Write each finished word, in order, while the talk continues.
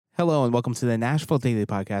Hello and welcome to the Nashville Daily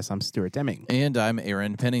Podcast. I'm Stuart Deming. And I'm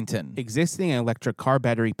Aaron Pennington. Existing electric car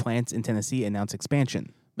battery plants in Tennessee announce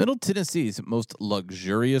expansion. Middle Tennessee's most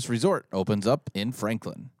luxurious resort opens up in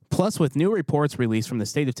Franklin. Plus, with new reports released from the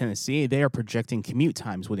state of Tennessee, they are projecting commute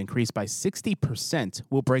times would increase by 60%.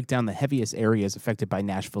 We'll break down the heaviest areas affected by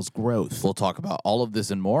Nashville's growth. We'll talk about all of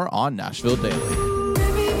this and more on Nashville Daily.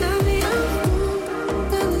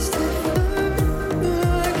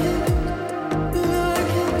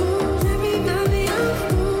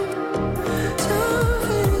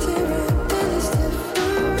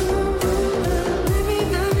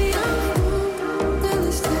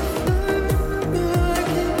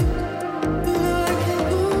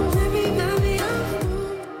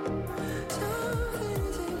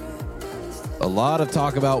 A lot of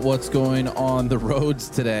talk about what's going on the roads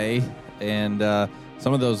today, and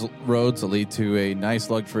some of those roads will lead to a nice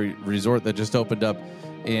luxury resort that just opened up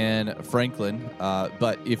in Franklin.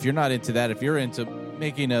 But if you're not into that, if you're into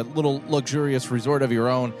making a little luxurious resort of your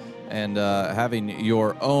own and having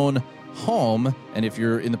your own home, and if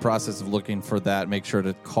you're in the process of looking for that, make sure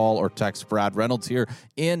to call or text Brad Reynolds here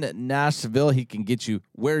in Nashville. He can get you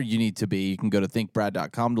where you need to be. You can go to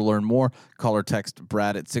thinkbrad.com to learn more. Call or text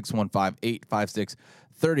Brad at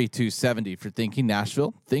 615-856-3270. If you're thinking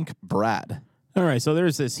Nashville, think Brad. All right, so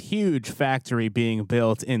there's this huge factory being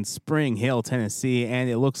built in Spring Hill, Tennessee, and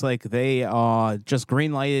it looks like they just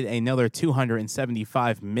greenlighted another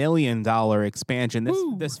 $275 million expansion.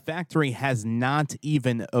 This factory has not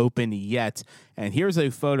even opened yet, and here's a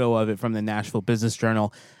photo of it from the Nashville Business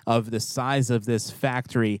Journal of the size of this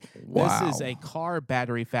factory. Wow. This is a car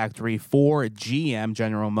battery factory for GM,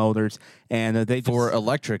 General Motors, and For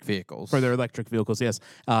electric vehicles. For their electric vehicles, yes.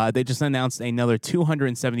 They just announced another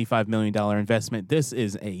 $275 million investment. This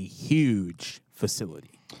is a huge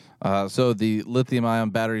facility. So the lithium-ion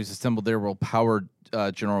batteries assembled there will power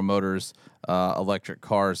General Motors electric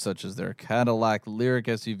cars, such as their Cadillac Lyriq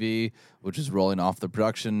SUV, which is rolling off the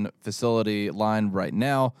production facility line right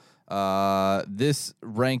now. This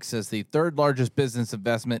ranks as the third largest business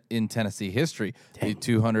investment in Tennessee history.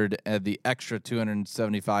 The extra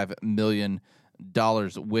 $275 million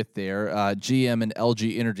with there. GM and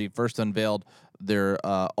LG Energy first unveiled their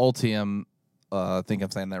Ultium. I think I'm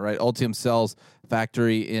saying that right. Ultium Cells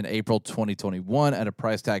factory in April 2021 at a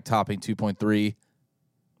price tag topping $2.3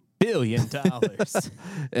 billion.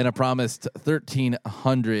 and a promised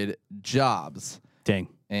 1,300 jobs. Dang.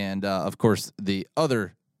 And of course, the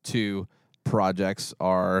other two projects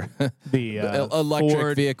are the electric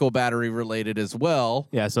Ford vehicle battery related as well.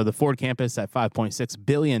 Yeah, so the Ford campus at $5.6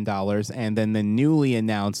 billion, and then the newly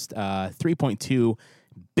announced $3.2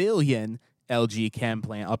 billion LG Chem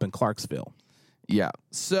plant up in Clarksville. Yeah,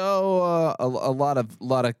 so a lot of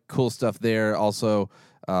cool stuff there. Also,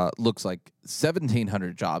 looks like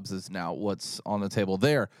 1,700 jobs is now what's on the table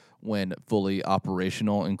there when fully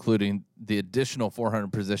operational, including the additional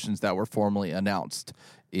 400 positions that were formally announced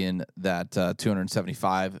in that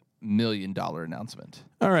 $275 million announcement.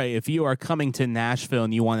 All right, if you are coming to Nashville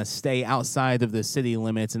and you want to stay outside of the city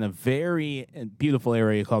limits in a very beautiful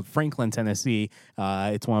area called Franklin, Tennessee,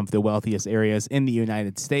 it's one of the wealthiest areas in the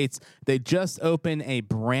United States. They just opened a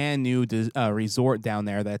brand new resort down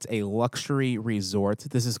there that's a luxury resort.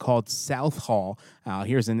 This is called South Hall.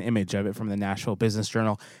 Here's an image of it from the Nashville Business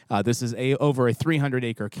Journal. This is over a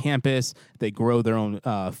 300-acre campus. They grow their own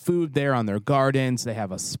food there on their gardens. They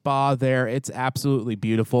have a spa there. It's absolutely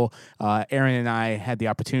beautiful. Aaron and I had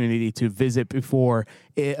the opportunity to visit before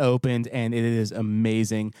it opened, and it is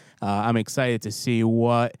amazing. I'm excited to see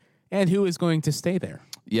what and who is going to stay there.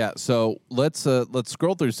 Yeah, so let's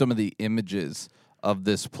scroll through some of the images of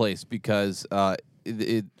this place because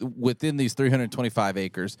within these 325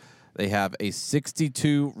 acres, they have a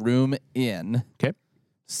 62-room inn. Okay.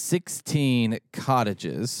 16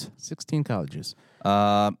 cottages. 16 cottages.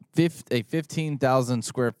 A 15,000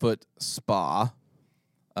 square foot spa.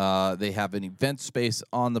 They have an event space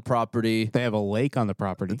on the property. They have a lake on the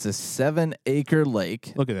property. It's a 7-acre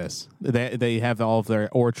lake. Look at this. They have all of their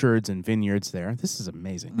orchards and vineyards there. This is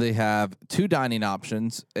amazing. They have 2 dining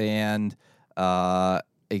options and a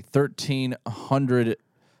 1,300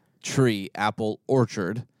 tree apple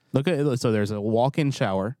orchard. Look at it. So there's a walk-in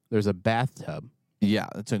shower. There's a bathtub. Yeah,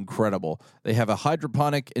 that's incredible. They have a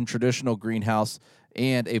hydroponic and traditional greenhouse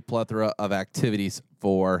and a plethora of activities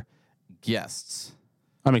for guests.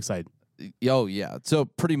 I'm excited. Oh, yeah. So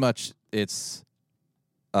pretty much it's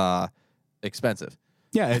expensive.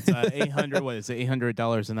 Yeah, it's $800. What is it?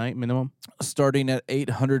 $800 a night minimum. Starting at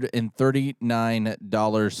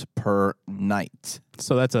 $839 per night.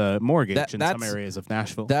 So that's a mortgage in some areas of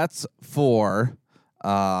Nashville. That's for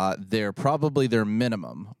they're probably their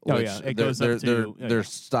minimum. Oh, which yeah. It goes up to- their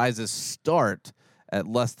sizes start at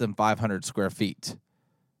less than 500 square feet.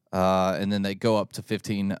 And then they go up to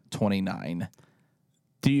 1529.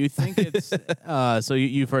 Do you think it's so?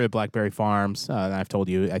 You've heard of Blackberry Farms, and I've told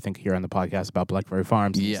you, I think, here on the podcast about Blackberry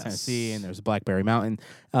Farms in Yes. Tennessee, and there's a Blackberry Mountain.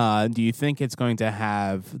 Do you think it's going to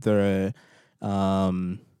have the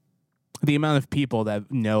amount of people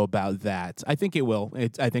that know about that? I think it will.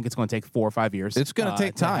 I think it's going to take 4 or 5 years. It's going to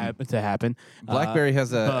take time to happen. BlackBerry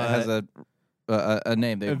has but- a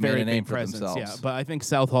name. They've made a name big for presence, themselves. Yeah, but I think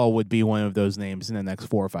South Hall would be one of those names in the next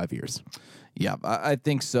 4 or 5 years. Yeah, I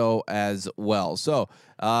think so as well. So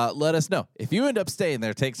let us know. If you end up staying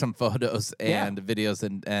there, take some photos and videos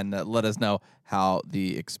and let us know how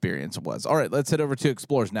the experience was. All right, let's head over to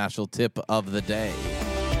Explorer's Nashville Tip of the Day.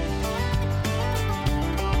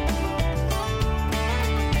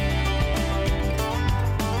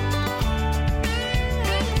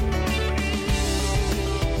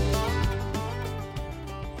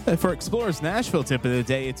 For Explorers Nashville Tip of the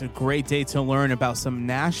Day, it's a great day to learn about some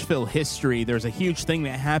Nashville history. There's a huge thing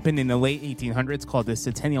that happened in the late 1800s called the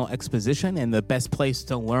Centennial Exposition, and the best place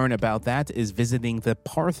to learn about that is visiting the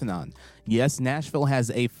Parthenon. Yes, Nashville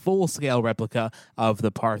has a full-scale replica of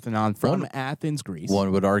the Parthenon from Athens, Greece.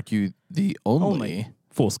 One would argue the only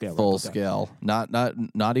full-scale full-scale, not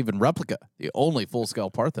even replica, the only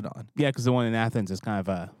full-scale Parthenon. Yeah, because the one in Athens is kind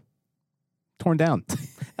of torn down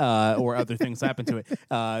or other things happen to it.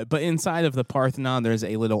 But inside of the Parthenon, there's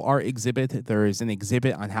a little art exhibit. There's an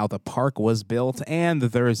exhibit on how the park was built, and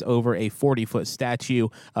there's over a 40-foot statue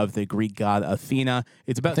of the Greek god Athena.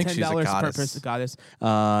 It's about $10 per person. Goddess.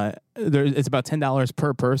 It's about $10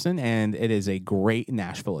 per person, and it is a great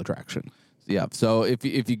Nashville attraction. Yeah. So if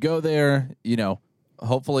you go there,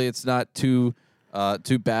 hopefully it's not too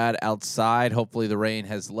bad outside. Hopefully the rain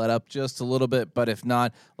has let up just a little bit, but if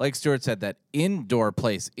not, like Stuart said, that indoor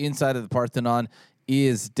place inside of the Parthenon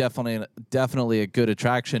is definitely a good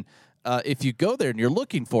attraction. If you go there and you're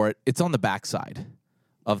looking for it, it's on the backside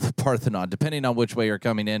of the Parthenon. Depending on which way you're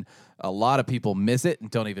coming in, a lot of people miss it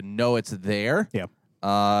and don't even know it's there. Yeah.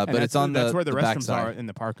 But it's on that's where the restrooms backside. are in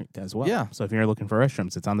the park as well. Yeah. So if you're looking for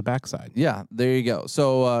restrooms, it's on the backside. Yeah, there you go.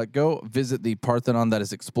 So go visit the Parthenon. That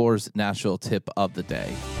is Explorer's Nashville Tip of the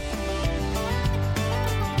Day.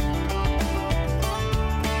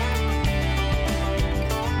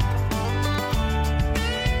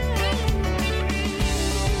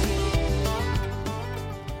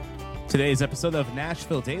 Today's episode of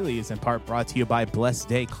Nashville Daily is in part brought to you by Blessed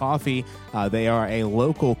Day Coffee. They are a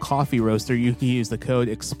local coffee roaster. You can use the code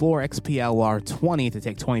EXPLOREXPLR20 to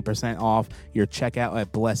take 20% off your checkout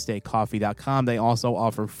at blesseddaycoffee.com. They also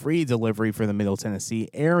offer free delivery for the Middle Tennessee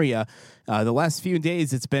area. The last few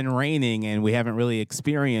days it's been raining and we haven't really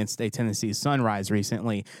experienced a Tennessee sunrise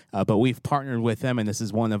recently, but we've partnered with them and this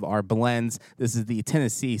is one of our blends. This is the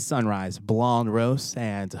Tennessee Sunrise Blonde Roast,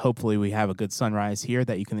 and hopefully we have a good sunrise here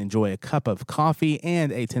that you can enjoy a cup of coffee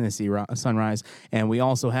and a Tennessee sunrise. And we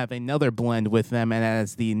also have another blend with them, and that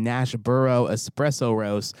is the Nashboro Espresso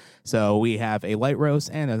Roast. So we have a light roast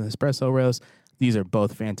and an espresso roast. These are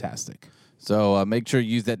both fantastic. So make sure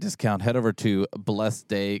you use that discount. Head over to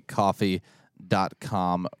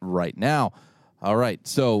blesseddaycoffee.com right now. All right.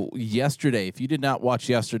 So yesterday, if you did not watch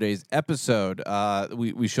yesterday's episode,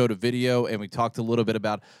 we showed a video and we talked a little bit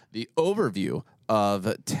about the overview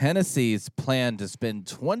of Tennessee's plan to spend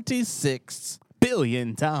 $26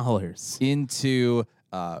 billion into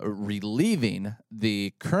relieving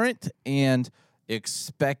the current and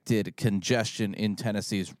expected congestion in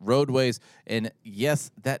Tennessee's roadways. And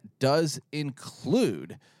yes, that does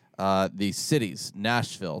include the cities,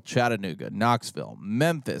 Nashville, Chattanooga, Knoxville,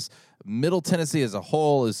 Memphis. Middle Tennessee as a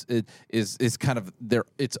whole is kind of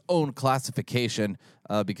its own classification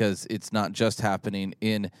because it's not just happening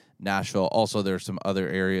in Nashville. Also, there's some other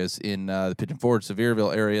areas in the Pigeon Forge,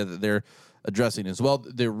 Sevierville area that they're addressing as well.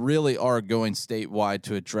 They really are going statewide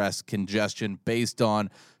to address congestion based on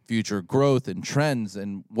future growth and trends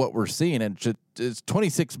and what we're seeing. And it's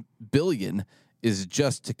 $26 billion is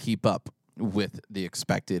just to keep up with the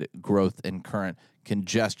expected growth and current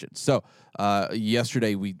congestion. So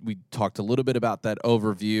yesterday we talked a little bit about that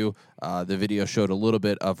overview. The video showed a little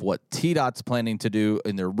bit of what TDOT's planning to do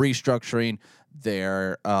in their restructuring,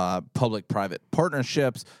 their public-private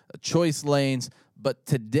partnerships, choice lanes. But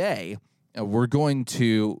today we're going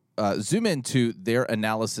to zoom into their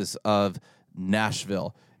analysis of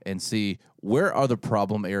Nashville and see where are the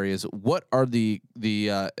problem areas, what are the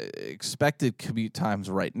expected commute times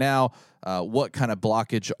right now, what kind of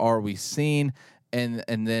blockage are we seeing, and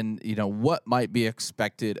then what might be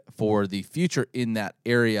expected for the future in that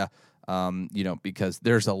area. because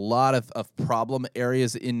there's a lot of problem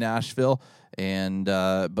areas in Nashville, and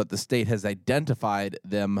but the state has identified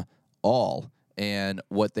them all and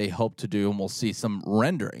what they hope to do, and we'll see some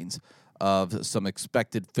renderings of some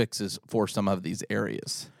expected fixes for some of these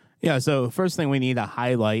areas. Yeah, so first thing we need to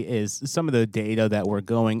highlight is some of the data that we're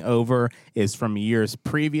going over is from years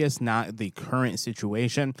previous, not the current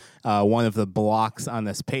situation. One of the blocks on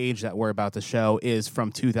this page that we're about to show is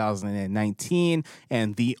from 2019,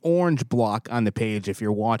 and the orange block on the page, if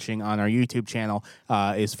you're watching on our YouTube channel,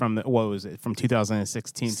 is from, from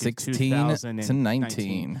 2016 to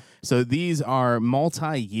 2019. So these are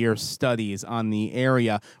multi-year studies on the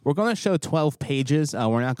area. We're going to show 12 pages.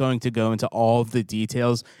 We're not going to go into all of the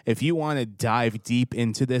details. If you want to dive deep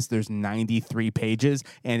into this, there's 93 pages,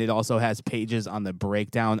 and it also has pages on the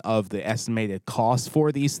breakdown of the estimated costs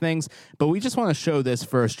for these things. But we just want to show this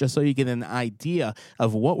first, just so you get an idea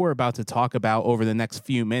of what we're about to talk about over the next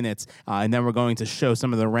few minutes, and then we're going to show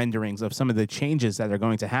some of the renderings of some of the changes that are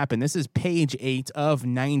going to happen. This is page 8 of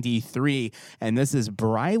 93, and this is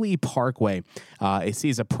Briley Parkway. It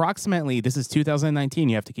sees approximately, this is 2019,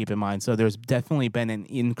 you have to keep in mind, so there's definitely been an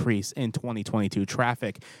increase in 2022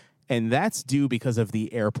 traffic. And that's due because of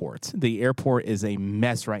the airport. The airport is a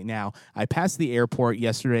mess right now. I passed the airport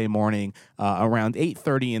yesterday morning around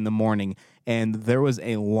 8:30 in the morning, and there was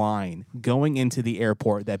a line going into the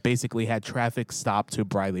airport that basically had traffic stopped to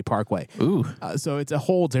Briley Parkway. Ooh. So it's a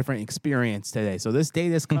whole different experience today. So this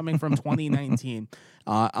data is coming from 2019.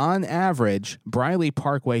 On average, Briley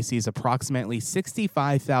Parkway sees approximately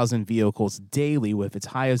 65,000 vehicles daily, with its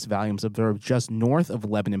highest volumes observed just north of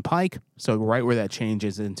Lebanon Pike, so right where that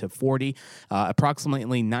changes into 40.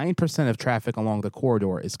 Approximately 9% of traffic along the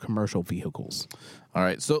corridor is commercial vehicles. All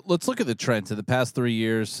right, so let's look at the trends. In the past 3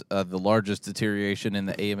 years, the largest deterioration in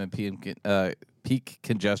the AM and PM peak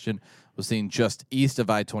congestion was seen just east of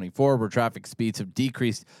I-24, where traffic speeds have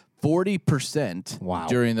decreased 40%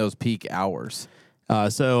 during those peak hours.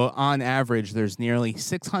 So on average, there's nearly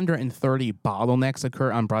 630 bottlenecks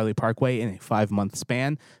occur on Briley Parkway in a 5-month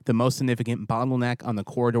span. The most significant bottleneck on the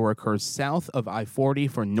corridor occurs south of I-40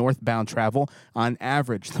 for northbound travel. On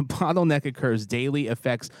average, the bottleneck occurs daily,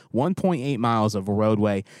 affects 1.8 miles of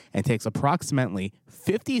roadway, and takes approximately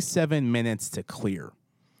 57 minutes to clear.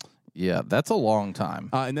 Yeah, that's a long time.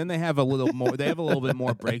 And then they have a little more. They have a little bit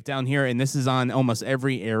more breakdown here, and this is on almost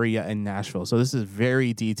every area in Nashville. So this is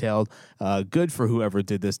very detailed. Good for whoever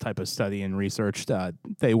did this type of study and research.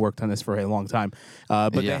 They worked on this for a long time.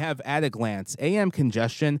 But they have at a glance AM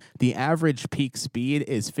congestion. The average peak speed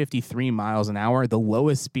is 53 miles an hour. The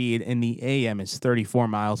lowest speed in the AM is 34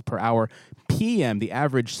 miles per hour. PM, the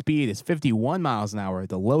average speed is 51 miles an hour.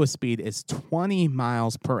 The lowest speed is 20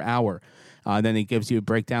 miles per hour. Then it gives you a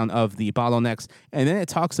breakdown of the bottlenecks. And then it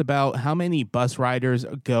talks about how many bus riders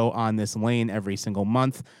go on this lane every single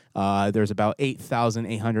month. There's about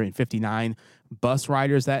 8,859 bus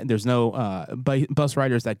riders there's no bus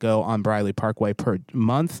riders that go on Briley Parkway per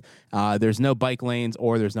month. There's no bike lanes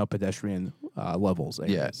or there's no pedestrian levels.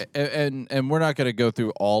 Areas. Yeah, and we're not going to go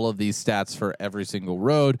through all of these stats for every single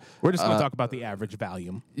road. We're just going to talk about the average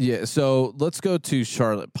volume. Yeah, so let's go to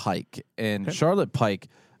Charlotte Pike. And Charlotte Pike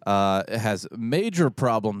has major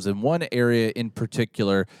problems in one area in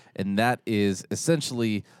particular, and that is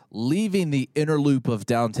essentially leaving the inner loop of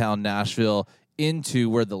downtown Nashville into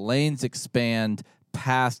where the lanes expand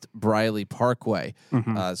past Briley Parkway.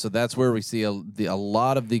 So that's where we see a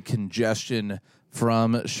lot of the congestion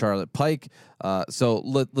from Charlotte Pike. So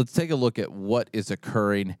let's take a look at what is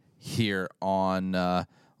occurring here on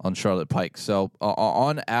Charlotte Pike. So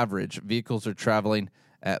on average, vehicles are traveling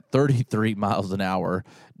at 33 miles an hour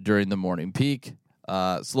during the morning peak.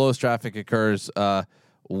 Slowest traffic occurs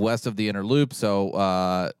west of the inner loop.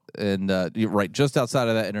 So, you're right, just outside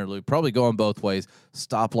of that inner loop, probably going both ways.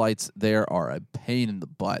 Stoplights there are a pain in the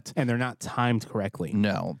butt. And they're not timed correctly.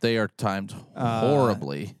 No, they are timed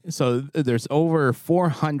horribly. So there's over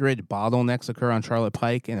 400 bottlenecks occur on Charlotte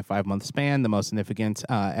Pike in a 5-month span. The most significant,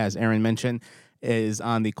 as Aaron mentioned, is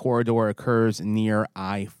on the corridor occurs near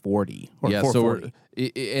I-40. Yeah, 440.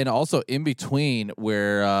 And also in between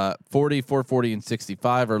where 40, 440, and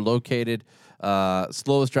 65 are located.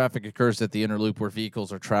 Slowest traffic occurs at the inner loop where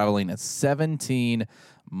vehicles are traveling at 17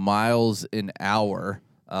 miles an hour.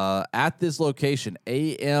 At this location,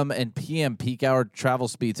 AM and PM peak hour travel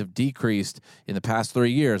speeds have decreased in the past 3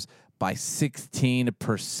 years by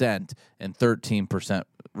 16% and 13%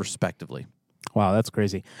 respectively. Wow, that's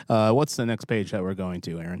crazy. What's the next page that we're going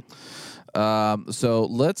to, Aaron? So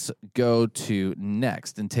let's go to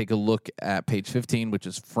next and take a look at page 15, which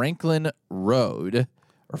is Franklin Road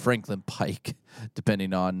or Franklin Pike,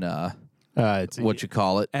 depending on what you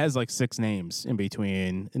call it. It has like 6 names in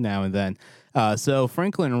between now and then. So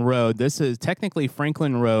Franklin Road, this is technically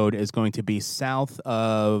Franklin Road is going to be south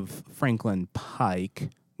of Franklin Pike.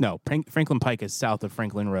 No, Franklin Pike is south of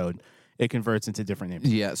Franklin Road. It converts into different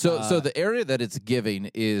names. Yeah. So the area that it's giving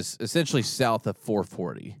is essentially south of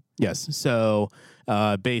 440. Yes. So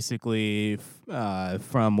basically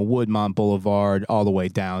from Woodmont Boulevard all the way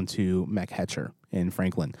down to McHetcher in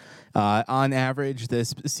Franklin. On average,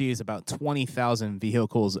 this sees about 20,000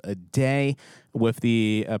 vehicles a day, with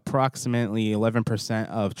the approximately 11%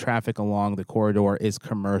 of traffic along the corridor is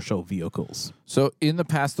commercial vehicles. So in the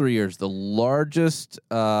past 3 years, the largest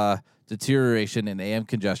deterioration in AM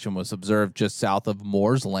congestion was observed just south of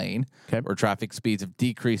Moore's Lane, where traffic speeds have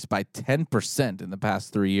decreased by 10% in the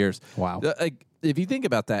past 3 years. Wow. If you think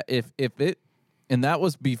about that, and that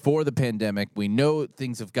was before the pandemic, we know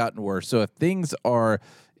things have gotten worse. So if things are,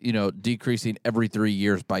 decreasing every 3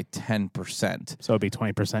 years by 10%. So it'd be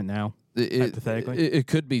 20% now, hypothetically? It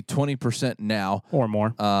could be 20% now. Or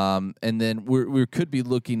more. And then we could be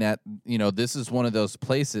looking at, this is one of those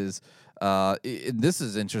places. This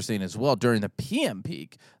is interesting as well. During the PM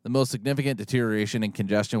peak, the most significant deterioration in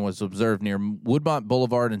congestion was observed near Woodmont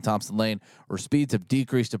Boulevard and Thompson Lane, where speeds have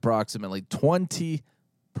decreased approximately 20%.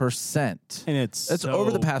 And that's over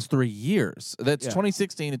the past 3 years. That's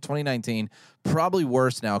 2016 to 2019. Probably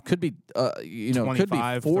worse now. Could be, could be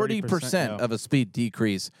 40% of a speed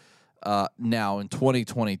decrease now in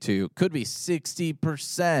 2022. Could be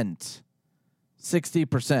 60%.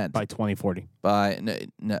 60% by 2040. By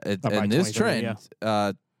this trend,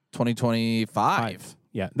 2025.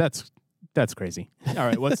 Yeah, that's crazy. All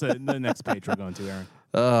right, what's the next page we're going to, Aaron?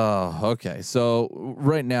 Oh, okay. So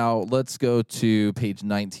right now, let's go to page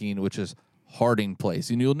 19, which is Harding Place.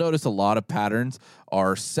 And you'll notice a lot of patterns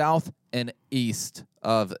are south and east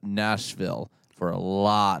of Nashville for a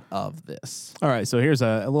lot of this. All right, so here's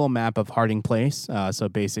a little map of Harding Place. So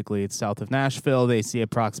basically, it's south of Nashville. They see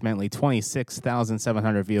approximately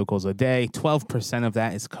 26,700 vehicles a day. 12% of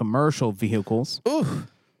that is commercial vehicles. Ooh.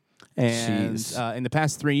 And in the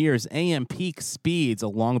past 3 years, AM peak speeds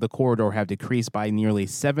along the corridor have decreased by nearly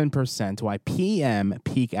 7%, while PM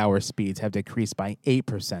peak hour speeds have decreased by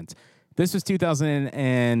 8%. This was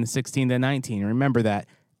 2016 to 19. Remember that.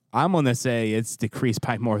 I'm going to say it's decreased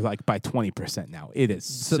by more like by 20% now. It is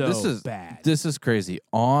so this is bad. This is crazy.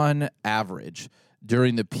 On average,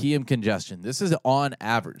 during the PM congestion, this is on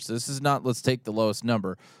average. This is not, let's take the lowest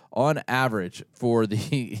number. On average, for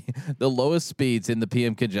the lowest speeds in the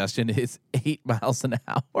PM congestion is 8 miles an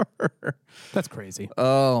hour. That's crazy.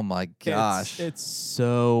 Oh, my gosh. It's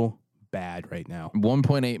so bad right now.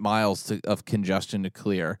 1.8 miles of congestion to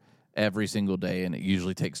clear every single day, and it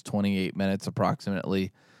usually takes 28 minutes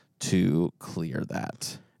approximately to clear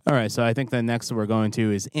that. All right, so I think the next we're going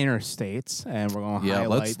to is interstates, and we're going to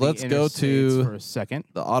highlight let's go to for a second.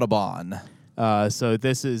 The Autobahn. So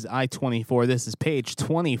this is I-24. This is page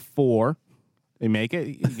 24. They make it.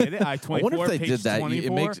 You get it? I-24. I wonder if they did that.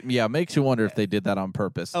 24? It makes you wonder if they did that on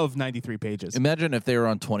purpose. Of 93 pages. Imagine if they were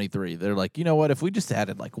on 23. They're like, you know what? If we just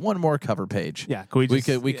added like one more cover page, yeah, we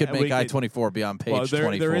could make I-24 be on page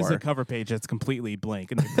 24. There is a cover page that's completely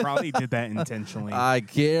blank, and they probably did that intentionally. I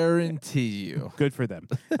guarantee you. Good for them.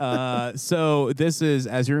 So this is,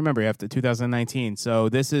 as you remember, after 2019. So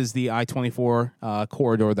this is the I-24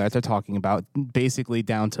 corridor that they're talking about, basically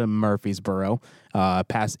down to Murfreesboro,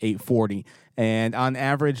 past 840. And on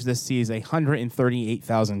average, this sees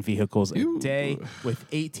 138,000 vehicles a day, with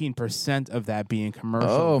 18% of that being commercial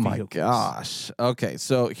vehicles. Oh, my gosh. Okay,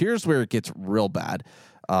 so here's where it gets real bad.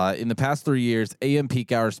 In the past 3 years, AM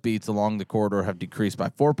peak hour speeds along the corridor have decreased by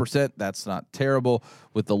 4%. That's not terrible,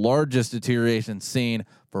 with the largest deterioration seen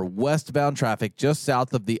for westbound traffic just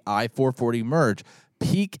south of the I-440 merge.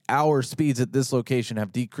 Peak hour speeds at this location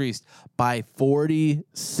have decreased by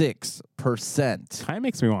 46%. Kind of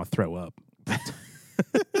makes me want to throw up.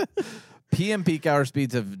 PM peak hour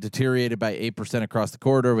speeds have deteriorated by 8% across the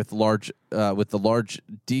corridor, with the large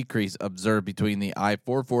decrease observed between the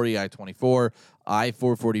I-440, I-24,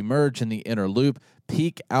 I-440 merge, and the inner loop.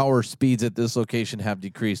 Peak hour speeds at this location have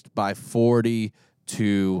decreased by 42%.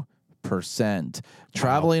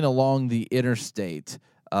 Traveling along the interstate,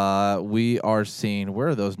 we are seeing, where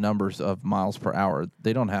are those numbers of miles per hour?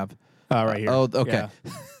 They don't have. Right here. Oh, okay. Yeah.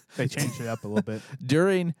 They changed it up a little bit.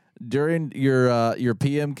 During your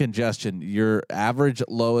PM congestion, your average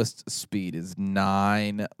lowest speed is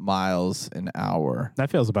 9 miles an hour.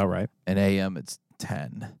 That feels about right. And AM, it's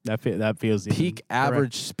 10. That feels Peak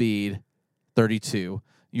average speed, 32.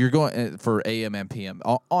 you're going for AM and PM.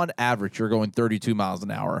 On average, you're going 32 miles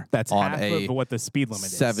an hour. That's on half a of what the speed limit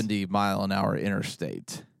is. 70 mile an hour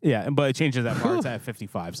interstate. Yeah, but it changes that part at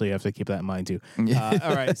 55, so you have to keep that in mind too.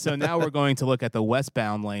 All right, so now we're going to look at the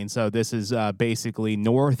westbound lane. So this is basically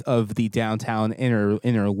north of the downtown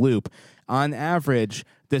inner loop. On average,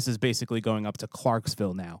 this is basically going up to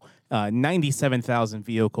Clarksville now. 97,000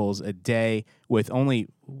 vehicles a day with only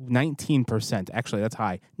 19%. Actually, that's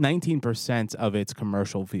high. 19% of its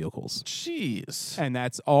commercial vehicles. Jeez. And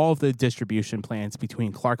that's all the distribution plants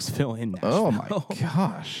between Clarksville and Nashville. Oh, my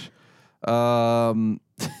gosh.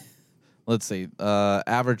 Let's see.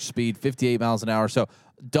 Average speed, 58 miles an hour. So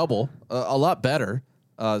double, a lot better.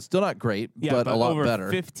 Still not great, but a lot over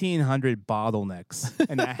better. 1,500 bottlenecks,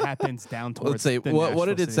 and that happens down towards. Let's say, the what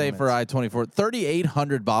did Nashville it say city for limits. I-24?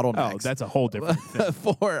 3,800 bottlenecks. Oh, that's a whole different thing.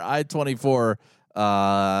 for I-24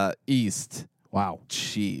 East. Wow.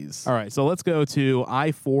 Jeez. All right, so let's go to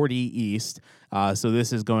I-40 East. So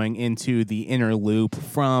this is going into the inner loop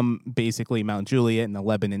from basically Mount Juliet and the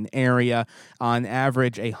Lebanon area. On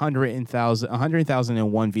average,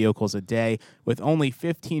 100,001 vehicles a day, with only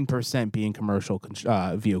 15% being commercial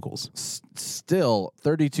vehicles. Still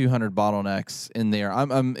 3,200 bottlenecks in there.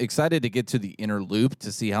 I'm excited to get to the inner loop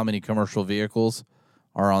to see how many commercial vehicles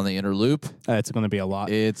are on the inner loop. It's going to be a lot.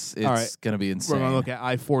 It's right. going to be insane. We're going to look at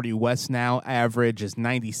I-40 West now. Average is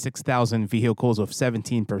 96,000 vehicles, with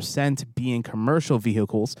 17% being commercial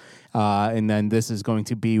vehicles. And then this is going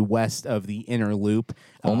to be west of the inner loop.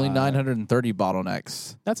 Only 930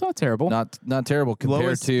 bottlenecks. That's not terrible. Not terrible compared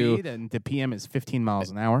Lowest to speed, and the PM is 15 miles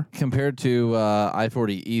an hour. compared to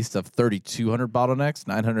I-40 East of 3,200 bottlenecks,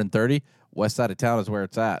 930. West side of town is where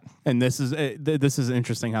it's at. And this is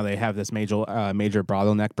interesting how they have this major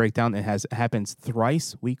bottleneck breakdown. It happens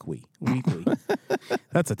thrice weekly.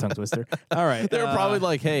 That's a tongue twister. All right, They're probably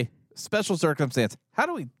like, "Hey, special circumstance. How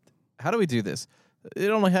do we do this?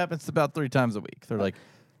 It only happens about 3 times a week." They're like,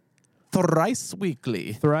 thrice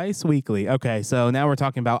weekly. Thrice weekly. Okay, so now we're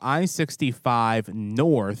talking about I-65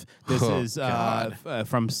 North. This is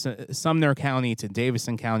from Sumner County to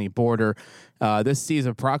Davison County border. This sees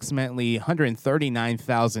approximately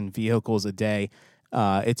 139,000 vehicles a day.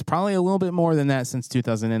 It's probably a little bit more than that since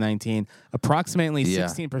 2019. Approximately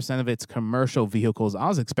 16% of its commercial vehicles. I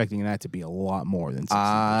was expecting that to be a lot more than 16%.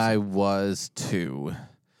 I was too.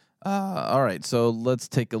 All right, so let's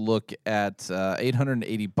take a look at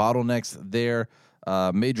 880 bottlenecks there.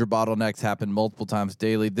 Major bottlenecks happen multiple times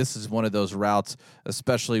daily. This is one of those routes,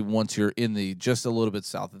 especially once you're in the just a little bit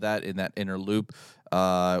south of that, in that inner loop,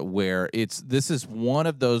 where this is one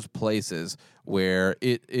of those places where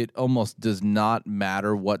it almost does not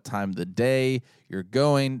matter what time of the day you're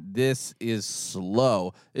going. This is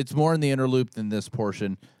slow. It's more in the inner loop than this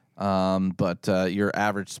portion. But your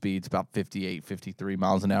average speed's about 58, 53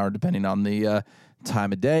 miles an hour, depending on the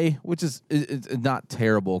time of day, which is not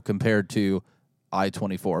terrible compared to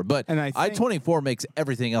I-24. But I-24 makes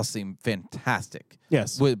everything else seem fantastic.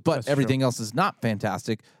 Yes, but everything else is not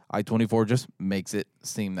fantastic. I-24 just makes it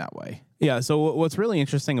seem that way. Yeah, so what's really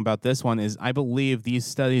interesting about this one is I believe these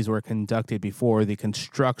studies were conducted before the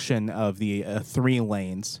construction of the 3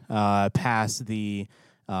 lanes past the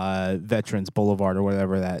Veterans Boulevard or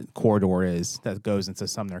whatever that corridor is that goes into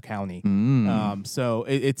Sumner County. So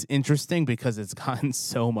it's interesting because it's gotten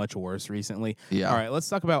so much worse recently. Yeah. All right, let's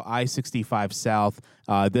talk about I-65 South.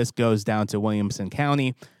 This goes down to Williamson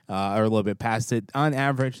County. Or a little bit past it. On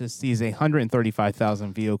average, this sees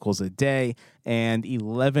 135,000 vehicles a day, and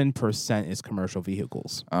 11% is commercial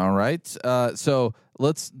vehicles. All right. So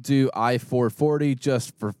let's do I-440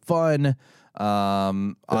 just for fun.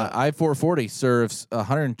 I-440 serves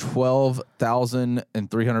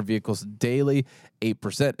 112,300 vehicles daily.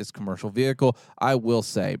 8% is commercial vehicle. I will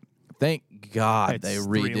say, thank God they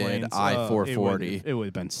redid I-440. It would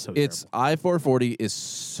have been so terrible. I-440 is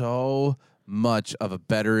so much of a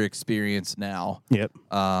better experience now. Yep.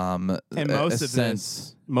 And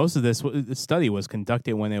most of this study was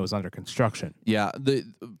conducted when it was under construction. Yeah.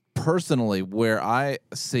 Personally, where I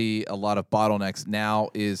see a lot of bottlenecks now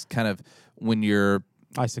is kind of when you're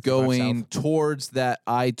going towards that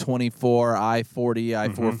I-24, I-40,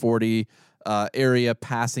 I-440 area,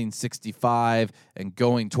 passing 65 and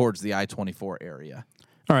going towards the I-24 area.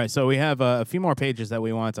 All right, so we have a few more pages that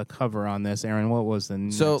we wanted to cover on this. Aaron, what was the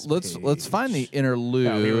next So let's find the inner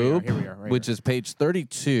loop, here we are, right which here. is page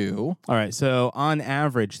 32. All right, so on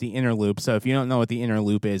average, the inner loop. So if you don't know what the inner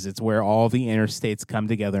loop is, it's where all the interstates come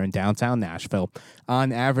together in downtown Nashville.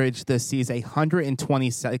 On average, this sees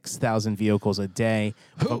 126,000 vehicles a day,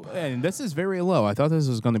 and this is very low. I thought this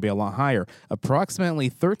was going to be a lot higher. Approximately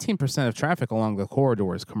 13% of traffic along the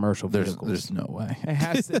corridor is commercial vehicles. There's no way. It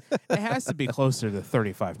has to be closer to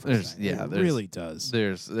 35%. It really does.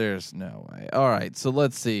 There's no way. All right, so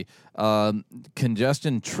let's see.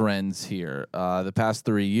 Congestion trends here. The past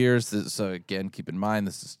 3 years. So again, keep in mind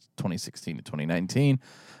this is 2016 to 2019.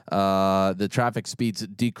 The traffic speeds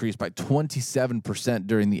decreased by 27%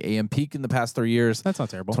 during the AM peak in the past 3 years. That's not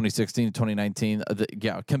terrible. 2016 to 2019.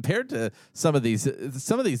 Compared to some of these,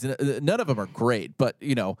 none of them are great. But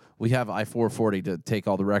we have I-440 to take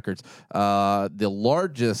all the records. The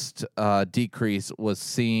largest decrease was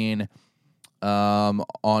seen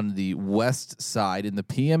on the west side in the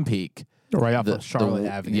PM peak. Right off of Charlotte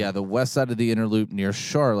Avenue. Yeah, the west side of the inner loop near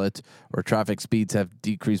Charlotte, where traffic speeds have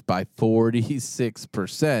decreased by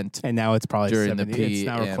 46%. And now it's probably during 70. the It's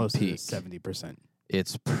now PM close peak. to 70%.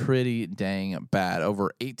 It's pretty dang bad.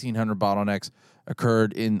 Over 1,800 bottlenecks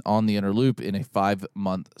occurred on the inner loop in a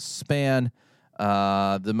 5-month span.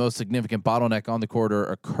 The most significant bottleneck on the corridor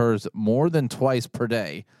occurs more than twice per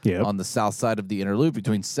day on the south side of the inner loop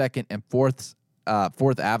between 2nd and 4th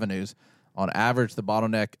Avenues. On average, the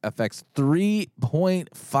bottleneck affects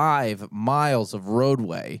 3.5 miles of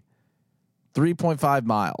roadway. 3.5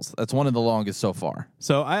 miles. That's one of the longest so far.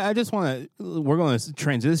 So I just want to, we're going to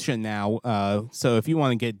transition now. So if you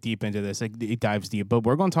want to get deep into this, it dives deep, but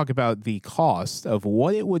we're going to talk about the cost of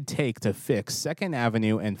what it would take to fix 2nd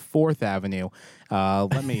Avenue and 4th Avenue.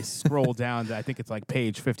 Let me scroll down to, I think it's like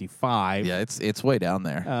page 55. Yeah, it's way down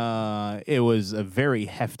there. It was a very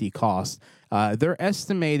hefty cost. They're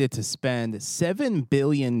estimated to spend $7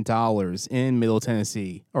 billion in Middle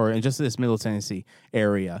Tennessee, or in just this Middle Tennessee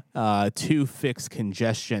area, to fix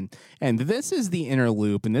congestion. And this is the inner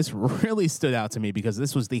loop, and this really stood out to me because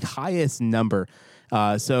this was the highest number.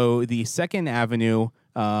 So the 2nd Avenue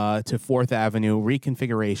to 4th Avenue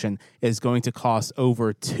reconfiguration is going to cost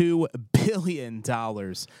over $2 billion,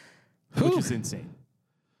 which is insane.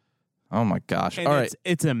 Oh my gosh! And all right,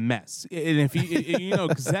 it's a mess. And if you know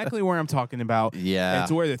exactly where I'm talking about, yeah,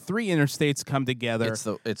 it's where the 3 interstates come together.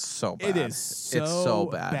 It's so bad. It is so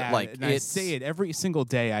bad. Like, and I say it every single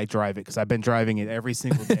day I drive it because I've been driving it every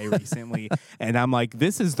single day recently, and I'm like,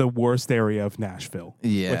 this is the worst area of Nashville.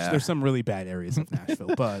 Yeah, which there's some really bad areas of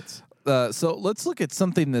Nashville, but. So let's look at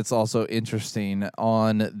something that's also interesting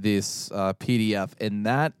on this PDF, and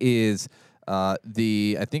that is. I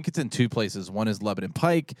think it's in 2 places. One is Lebanon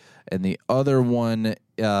Pike, and the other one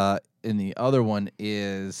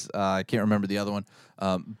is I can't remember the other one.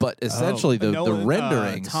 But essentially the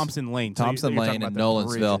renderings, Thompson Lane, and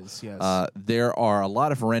Nolensville. Bridges, yes. There are a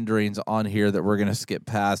lot of renderings on here that we're going to skip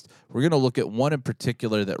past. We're going to look at one in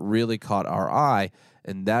particular that really caught our eye,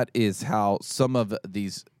 and that is how some of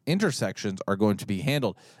these intersections are going to be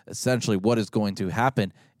handled. Essentially, what is going to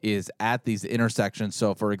happen is at these intersections.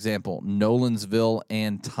 So, for example, Nolensville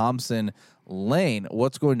and Thompson Lane,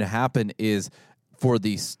 what's going to happen is for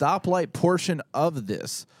the stoplight portion of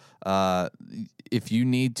this, if you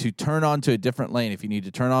need to turn onto a different lane, if you need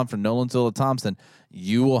to turn on from Nolensville to Thompson,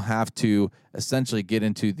 you will have to essentially get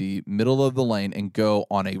into the middle of the lane and go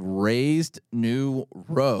on a raised new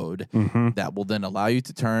road that will then allow you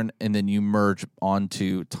to turn, and then you merge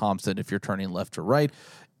onto Thompson if you're turning left or right.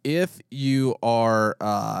 If you are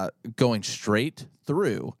going straight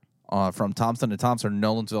through from Thompson to Thompson,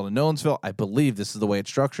 Nolensville to Nolensville, I believe this is the way it's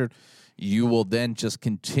structured, you will then just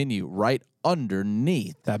continue right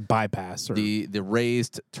underneath that bypass or the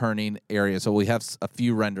raised turning area. So we have a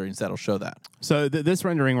few renderings that'll show that. So this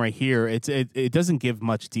rendering right here, it doesn't give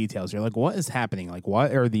much details. You're like, what is happening? Like,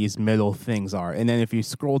 what are these middle things are? And then if you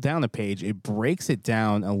scroll down the page, it breaks it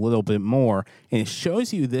down a little bit more, and it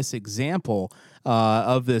shows you this example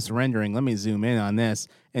of this rendering. Let me zoom in on this.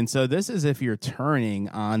 And so this is if you're turning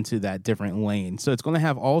onto that different lane. So it's going to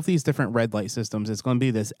have all of these different red light systems. It's going to be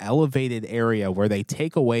this elevated area where they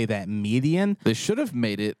take away that median. They should have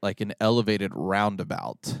made it like an elevated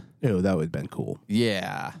roundabout. Oh, that would have been cool.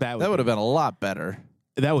 Yeah. That would have been a lot better.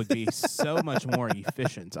 That would be so much more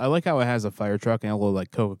efficient. I like how it has a fire truck and a little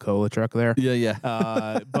like Coca-Cola truck there.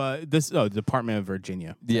 Yeah. But this, Department of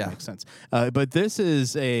Virginia. Yeah. That makes sense. But this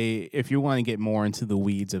is if you want to get more into the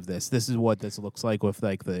weeds of this is what this looks like with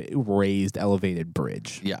like the raised elevated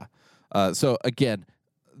bridge. Yeah. So again,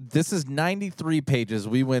 this is 93 pages.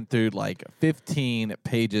 We went through like 15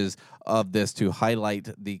 pages of this to highlight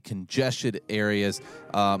the congested areas,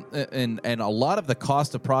 and a lot of the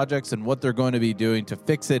cost of projects and what they're going to be doing to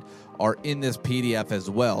fix it are in this PDF as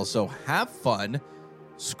well. So have fun,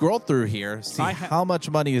 scroll through here, see how much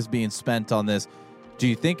money is being spent on this. Do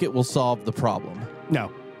you think it will solve the problem?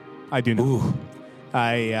 No, I do not. Ooh.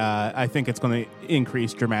 I think it's going to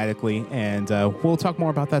increase dramatically, and we'll talk more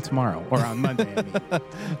about that tomorrow or on Monday. I mean.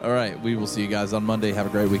 All right, we will see you guys on Monday. Have a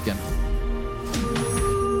great weekend.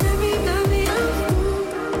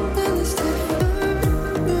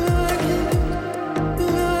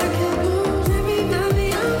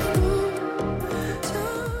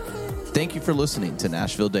 Thank you for listening to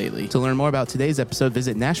Nashville Daily. To learn more about today's episode,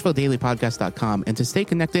 visit NashvilleDailyPodcast.com. And to stay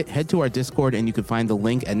connected, head to our Discord, and you can find the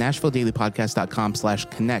link at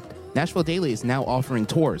NashvilleDailyPodcast.com/connect. Nashville Daily is now offering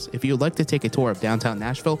tours. If you would like to take a tour of downtown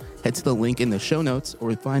Nashville, head to the link in the show notes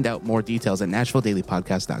or find out more details at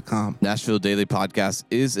NashvilleDailyPodcast.com. Nashville Daily Podcast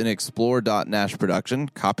is an Explore.Nash production,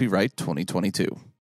 copyright 2022.